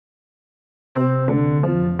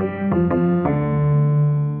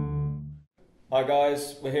Hi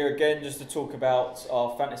guys, we're here again just to talk about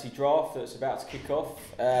our fantasy draft that's about to kick off.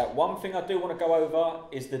 One thing I do want to go over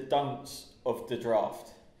is the don'ts of the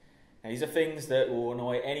draft. Now, these are things that will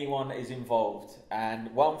annoy anyone that is involved,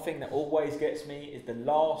 and one thing that always gets me is the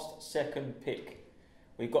last second pick.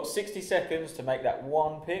 We've got 60 seconds to make that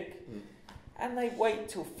one pick, and they wait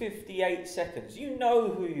till 58 seconds. You know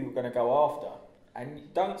who you're going to go after,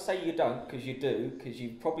 and don't say you don't, because you do, because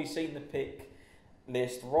you've probably seen the pick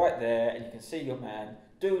list right there and you can see your man.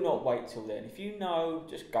 Do not wait till then. If you know,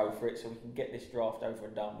 just go for it so we can get this draft over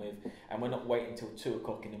and done with, and we're not waiting till 2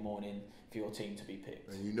 o'clock in the morning for your team to be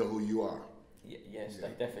picked. And you know who you are. Yes, they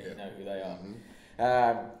definitely know who they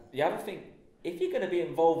are. The other thing, if you're going to be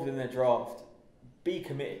involved in the draft, be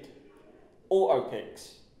committed. Auto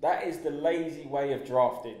picks. That is the lazy way of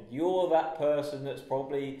drafting. You're that person that's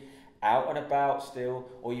probably out and about still,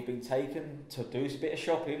 or you've been taken to do a bit of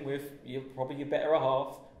shopping with probably your better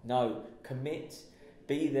half. No, commit,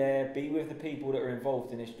 be there, be with the people that are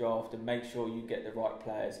involved in this draft, and make sure you get the right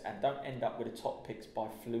players, and don't end up with the top picks by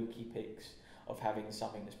fluky picks of having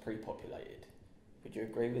something that's pre-populated. Would you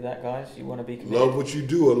agree with that, guys? You want to be committed? Love what you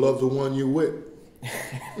do, or love the one you with.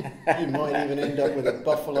 You might even end up with a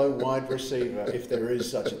Buffalo wide receiver, if there is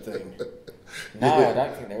such a thing. No, I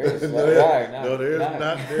don't think there is. No, there is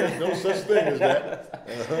not. There's no such thing as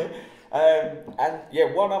that. And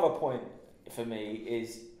yeah, one other point for me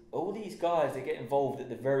is all these guys, they get involved at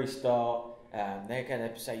the very start. They're going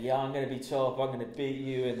to say, yeah, I'm going to be top, I'm going to beat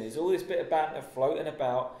you, and there's all this bit of banter floating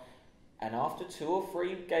about. And after 2 or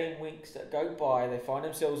 3 game weeks that go by, they find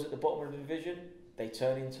themselves at the bottom of the division, they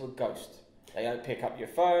turn into a ghost. They don't pick up your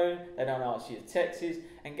phone, they don't answer your texts,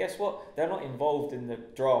 and guess what? They're not involved in the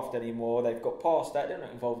draft anymore. They've got past that, they're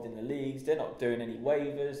not involved in the leagues, they're not doing any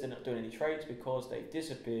waivers, they're not doing any trades because they've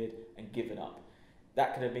disappeared and given up.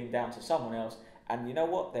 That could have been down to someone else, and you know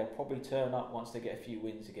what? They'll probably turn up once they get a few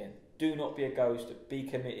wins again. Do not be a ghost, be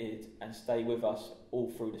committed, and stay with us all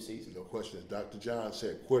through the season. No question. As Dr. John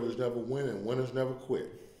said, quitters never win and winners never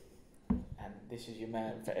quit. And this is your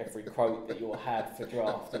man for every quote that you'll have for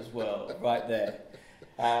draft as well, right there.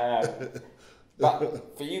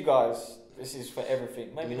 But for you guys, this is for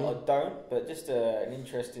everything. Maybe not a don't, but just an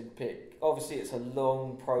interesting pick. Obviously, it's a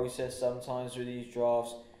long process sometimes with these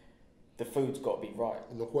drafts. The food's got to be right.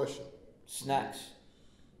 No question. Snacks,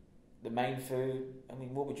 the main food. I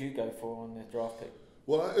mean, what would you go for on the draft pick?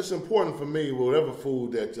 Well, it's important for me, whatever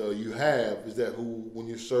food that you have, is that when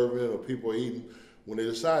you're serving it or people are eating, when they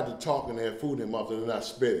decide to talk and they have food in their mouth, they're not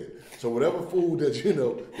spitting. So whatever food that you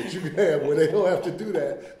can have where they don't have to do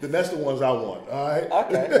that, then that's the ones I want. All right.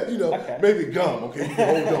 Okay. Maybe gum. Okay, you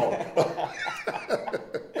can hold on.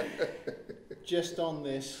 Just on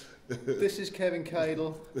this is Kevin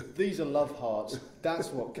Cadle. These are love hearts. That's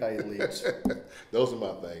what Cadle eats. Those are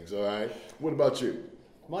my things. All right. What about you?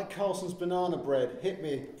 Mike Carlson's banana bread. Hit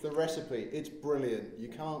me the recipe. It's brilliant. You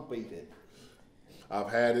can't beat it. I've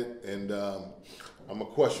had it, and I'm going to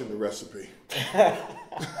question the recipe.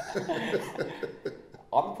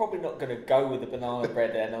 I'm probably not going to go with the banana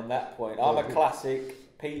bread then on that point. I'm a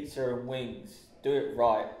classic pizza and wings. Do it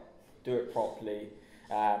right. Do it properly.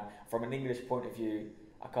 From an English point of view,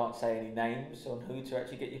 I can't say any names on who to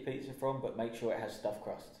actually get your pizza from, but make sure it has stuffed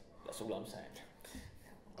crust. That's all I'm saying.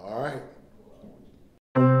 All right.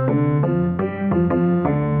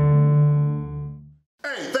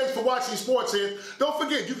 Watching SportsHeads. Don't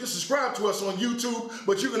forget, you can subscribe to us on YouTube,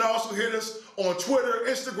 but you can also hit us on Twitter,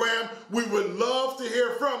 Instagram. We would love to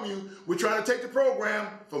hear from you. We're trying to take the program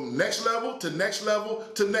from next level to next level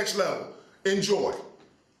to next level. Enjoy.